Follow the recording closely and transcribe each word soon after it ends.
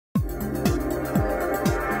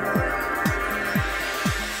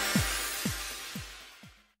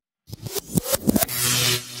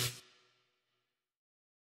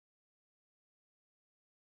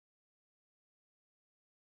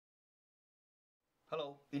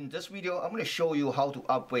Hello, in this video I'm going to show you how to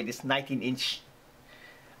upgrade this 19-inch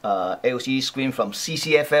LCD screen from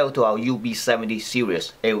CCFL to our UB70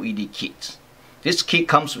 series LED kit. This kit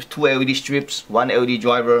comes with 2 LED strips, 1 LED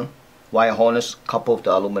driver, wire harness, couple of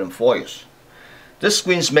the aluminum foils. This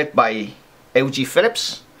screen is made by LG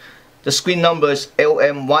Philips. The screen number is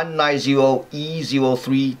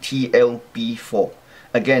LM190E03-TLB4.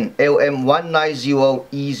 Again,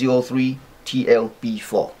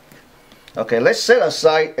 LM190E03-TLB4. Okay, let's set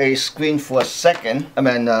aside a screen for a second.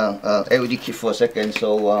 LED kit for a second,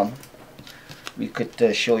 so we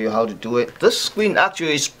could show you how to do it. This screen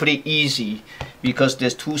actually is pretty easy because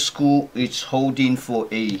there's 2 screws it's holding for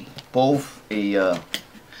both a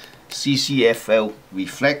CCFL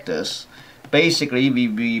reflectors. Basically, we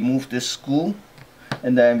remove this screw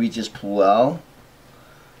and then we just pull out.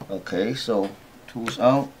 Okay, so tools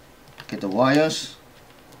out, get the wires.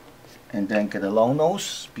 And then get a long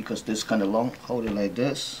nose, because this kind of long, hold it like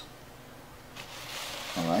this.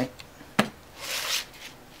 Alright.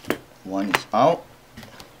 One is out.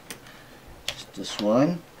 Just this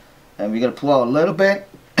one. And we're going to pull out a little bit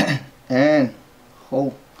and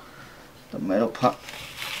hold the metal part.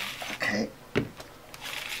 Okay.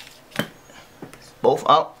 Both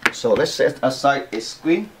out. So let's set aside a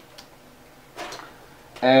screen.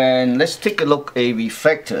 And let's take a look at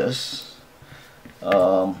reflectors.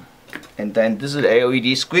 And then this is the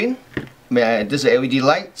LED screen. This is LED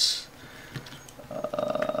lights.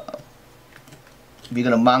 We're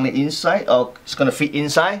gonna mount it inside, or it's gonna fit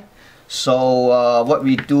inside. So what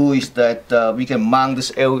we do is that we can mount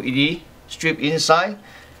this LED strip inside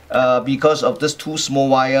because of this 2 small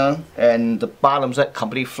wire and the bottom side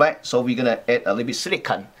completely flat. So we're gonna add a little bit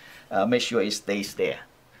silicone. Make sure it stays there.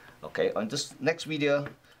 Okay. On this next video,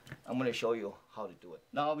 I'm gonna show you how to do it.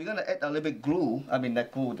 Now we're gonna add a little bit glue.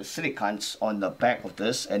 That glue, the silicones on the back of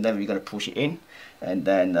this, and then we're gonna push it in, and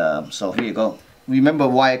then so here you go. Remember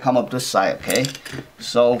wire come up this side, okay?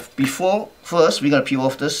 So first we're gonna peel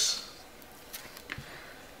off this.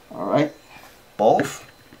 All right, both.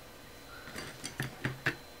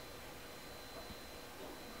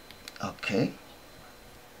 Okay.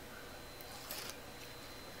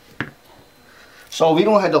 So we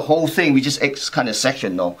don't have the whole thing, we just kind of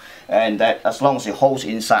section though, and that as long as it holds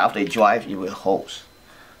inside after it dries, it will hold.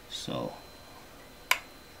 So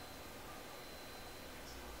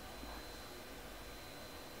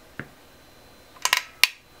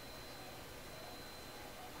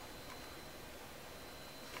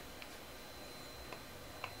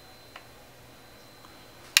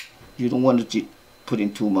you don't want to put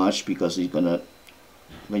in too much because it's gonna,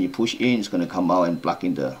 when you push in, it's going to come out and block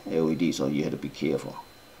in the LED, so you have to be careful.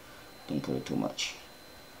 Don't put it too much.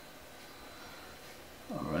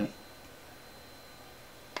 Alright.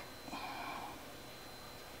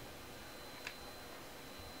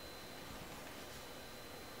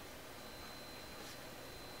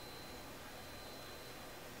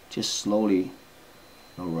 Just slowly,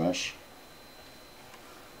 no rush.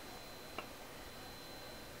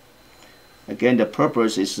 Again, the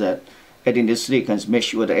purpose is that adding the silicones, make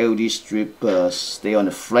sure the LED strip stay on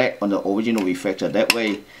the flat on the original reflector. That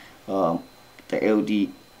way the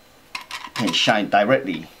LED can shine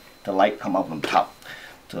directly. The light come up on top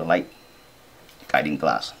to the light guiding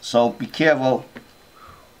glass. So be careful.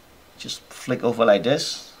 Just flick over like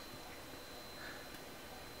this.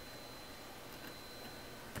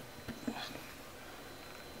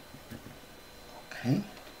 Okay.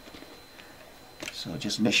 So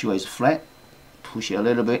just make sure it's flat. Push it a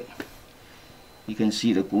little bit. You can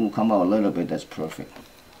see the glue come out a little bit. That's perfect.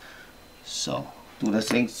 So do the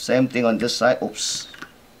same thing on this side. Oops!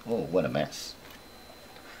 Oh, what a mess.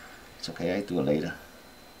 It's okay. I do it later.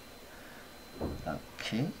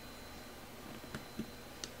 Okay.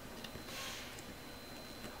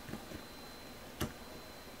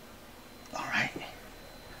 All right.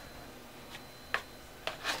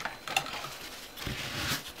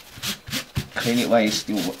 Clean it while it's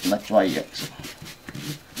still not dry yet.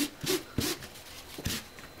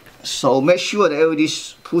 So make sure the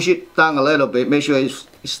LEDs, push it down a little bit, make sure it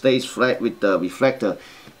stays flat with the reflector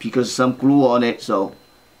because some glue on it. So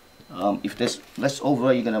if there's less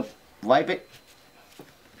over, you're gonna wipe it.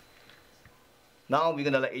 Now we're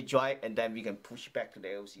gonna let it dry and then we can push it back to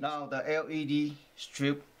the LED. Now the LED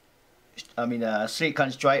strip, silicone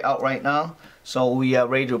is dry out right now, so we are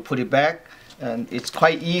ready to put it back, and it's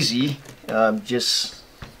quite easy. Just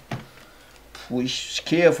push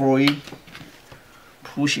carefully.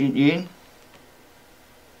 Push it in.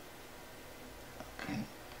 Okay.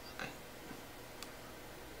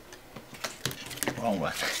 Wrong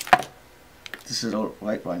one. This is the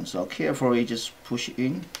right one. So carefully just push it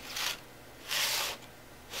in.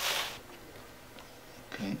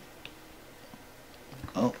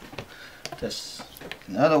 Oh, there's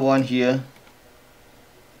another one here.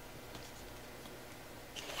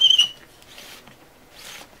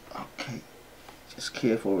 Okay, just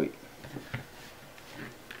carefully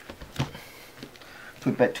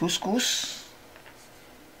put back 2 screws.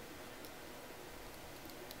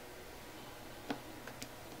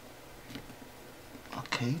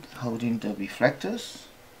 Okay, holding the reflectors.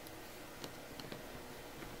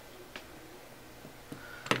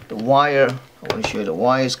 The wire, I want to show you the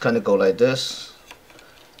wires kind of go like this.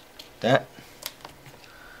 That.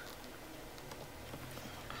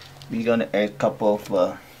 We're gonna add a couple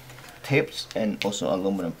of tapes and also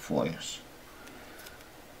aluminum foils.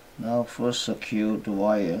 Now first secure the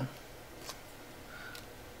wire.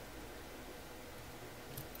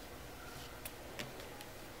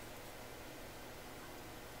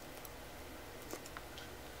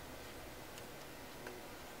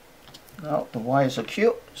 Now the wire is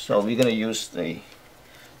secure, so we're gonna use the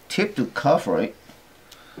tip to cover it.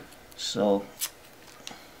 So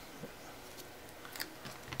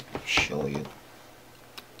show you.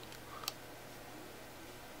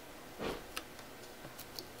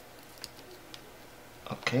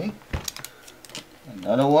 Okay,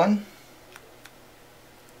 another one.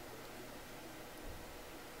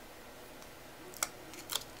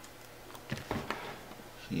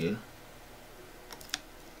 Here.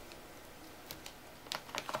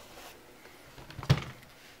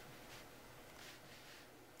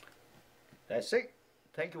 That's it.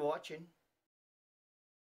 Thank you for watching.